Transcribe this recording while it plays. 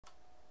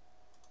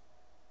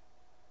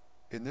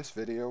In this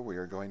video, we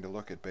are going to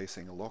look at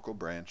basing a local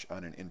branch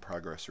on an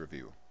in-progress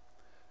review.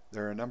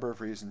 There are a number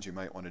of reasons you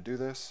might want to do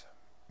this.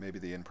 Maybe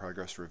the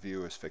in-progress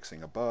review is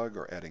fixing a bug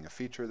or adding a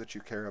feature that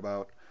you care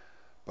about,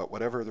 but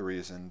whatever the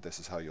reason, this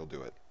is how you'll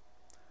do it.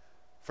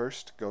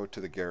 First, go to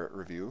the Gerrit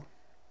review,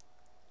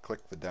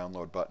 click the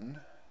download button.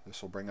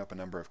 This will bring up a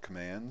number of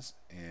commands,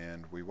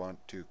 and we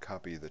want to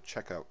copy the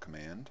checkout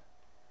command.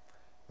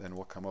 Then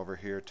we'll come over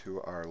here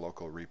to our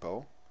local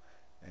repo,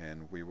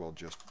 and we will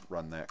just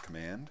run that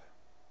command.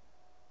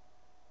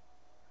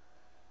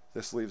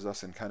 This leaves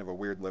us in kind of a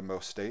weird limbo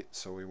state,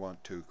 so we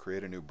want to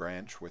create a new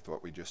branch with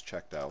what we just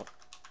checked out.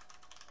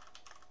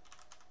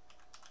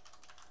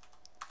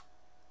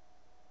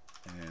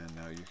 And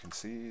now you can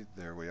see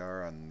there we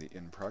are on the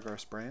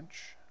in-progress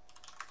branch,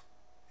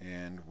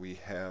 and we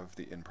have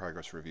the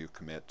in-progress review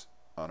commit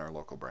on our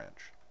local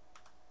branch.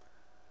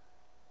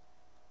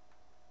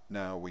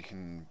 Now we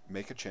can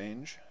make a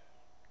change.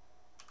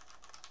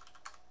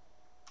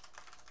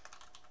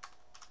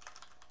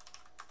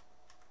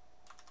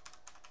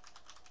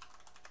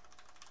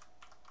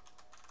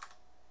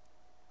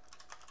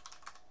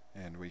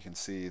 And we can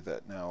see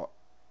that now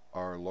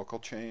our local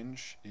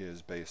change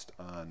is based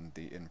on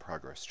the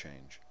in-progress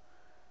change.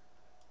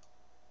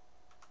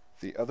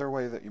 The other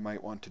way that you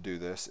might want to do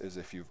this is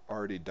if you've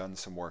already done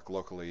some work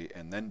locally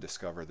and then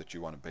discover that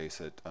you want to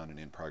base it on an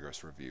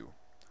in-progress review.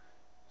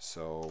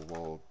 So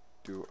we'll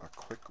do a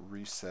quick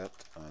reset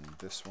on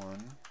this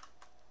one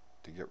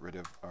to get rid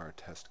of our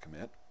test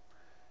commit,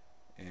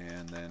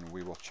 and then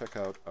we will check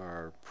out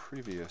our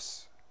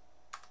previous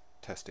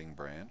testing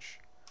branch.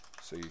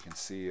 So you can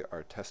see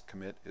our test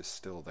commit is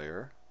still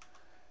there,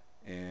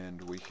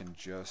 and we can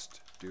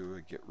just do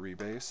a git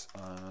rebase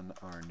on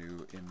our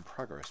new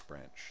in-progress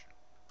branch.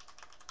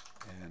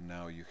 And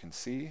now you can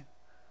see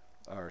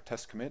our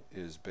test commit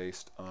is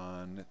based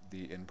on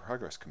the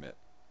in-progress commit.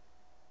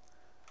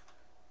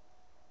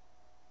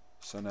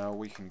 So now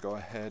we can go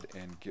ahead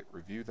and git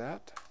review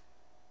that.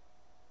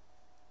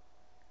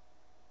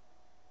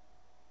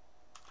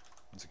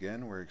 Once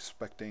again, we're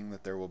expecting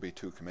that there will be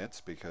two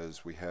commits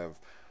because we have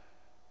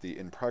the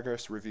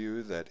in-progress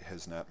review that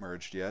has not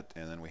merged yet,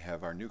 and then we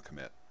have our new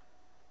commit.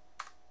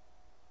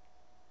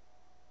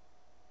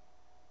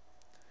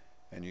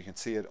 And you can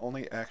see it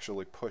only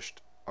actually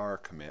pushed our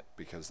commit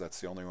because that's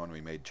the only one we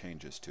made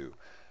changes to.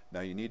 Now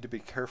you need to be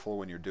careful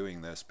when you're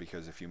doing this,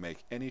 because if you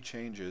make any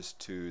changes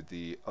to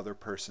the other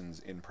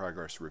person's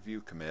in-progress review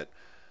commit,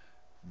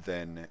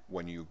 then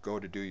when you go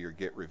to do your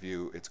git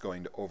review, it's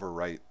going to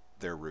overwrite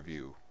their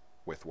review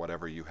with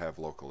whatever you have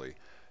locally.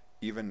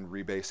 Even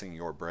rebasing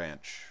your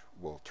branch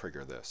will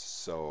trigger this.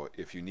 So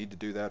if you need to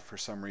do that for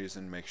some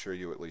reason, make sure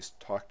you at least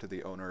talk to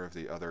the owner of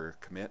the other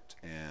commit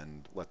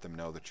and let them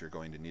know that you're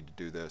going to need to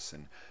do this,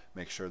 and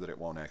make sure that it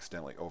won't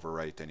accidentally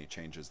overwrite any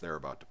changes they're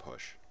about to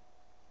push.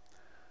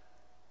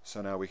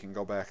 So now we can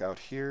go back out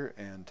here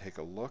and take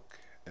a look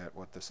at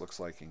what this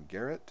looks like in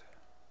Gerrit.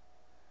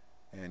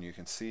 And you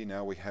can see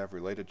now we have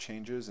related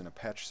changes in a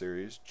patch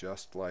series,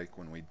 just like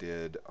when we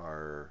did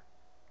all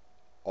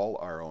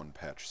our own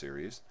patch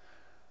series.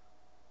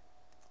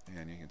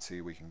 And you can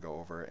see we can go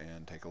over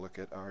and take a look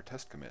at our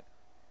test commit.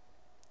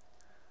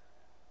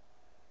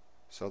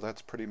 So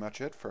that's pretty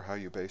much it for how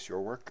you base your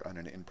work on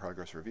an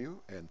in-progress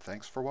review, and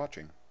thanks for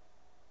watching.